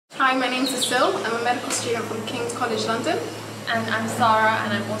Hi, my name is Asil. I'm a medical student from King's College London. And I'm Sarah,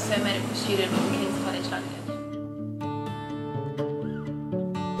 and I'm also a medical student from King's College London.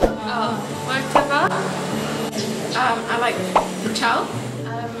 Whatever. I like Chow.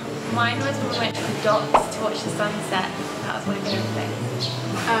 Mine was when we went to the docks to watch the sunset. That was my favourite place.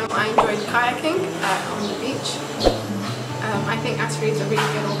 I enjoyed kayaking on the beach. I think ASRI is a really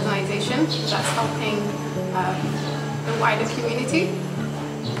good organisation that's helping the wider community.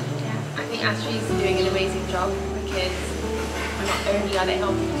 Yeah, I think ASRI is doing an amazing job because not only are they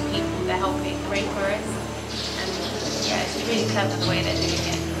helping people, they're helping the rainforest. And yeah, it's really clever the way they're doing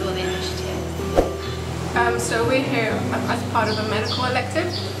it with all the initiatives. So we're here as part of a medical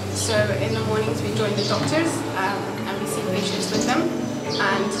elective. So in the mornings we join the doctors and we see patients with them.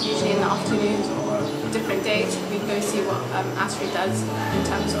 And usually in the afternoons or different days we go see what ASRI does in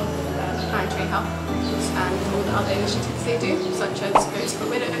terms of Planetary Health and all the other initiatives they do, such as Goats for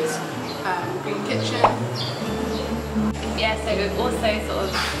Widows, Green Kitchen. Yeah, so also sort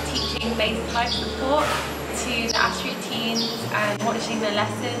of teaching based type support to the ASRI teens and watching the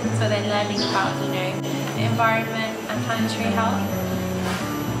lessons so they're learning about, you know, the environment and planetary health.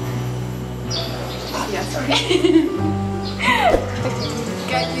 Yeah, sorry.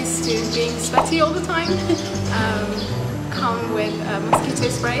 Get used to being sweaty all the time. Come with mosquito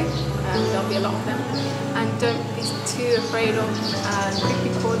spray, there'll be a lot of them. And don't be too afraid of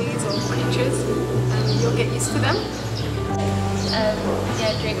creepy crawlies or creatures, you'll get used to them.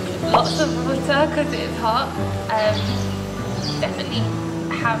 Yeah, drink lots of water because it's hot. Definitely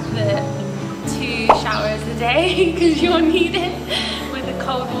have the 2 showers a day because you'll need it. With the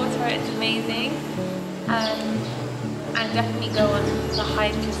cold water, it's amazing. And definitely go on the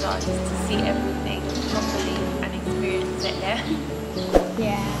hike as well, just to see everything properly and experience it there.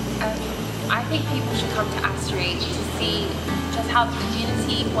 Yeah. I think people should come to ASRI to see just how the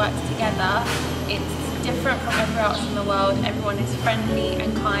community works together. It's different from everywhere else in the world. Everyone is friendly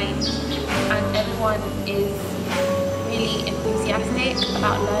and kind, and everyone is really enthusiastic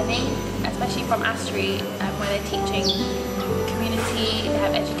about learning, especially from ASRI, where they're teaching community, they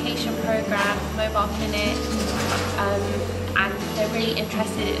have education programs, mobile clinics, and they're really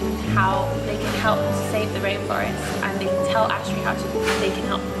interested in how they can help to save the rainforest, and they can tell ASRI how they can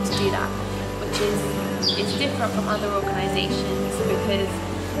help them to do that, which is different from other organisations because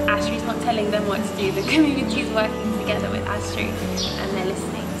ASRI is not telling them what to do. The community is working together with ASRI and they're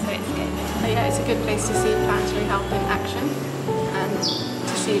listening, so it's good. But yeah, it's a good place to see Planetary Health in action and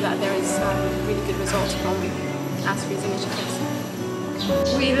to see that there is really good results from ASRI's initiatives.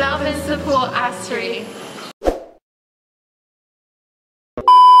 We love and support ASRI.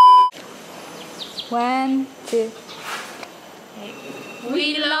 1, 2.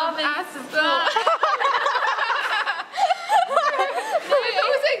 We love and support.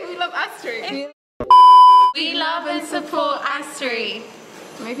 We love ASRI. We love and support ASRI.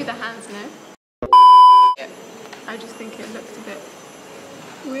 Maybe the hands, no? Yeah. I just think it looked a bit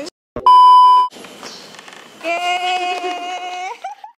weird.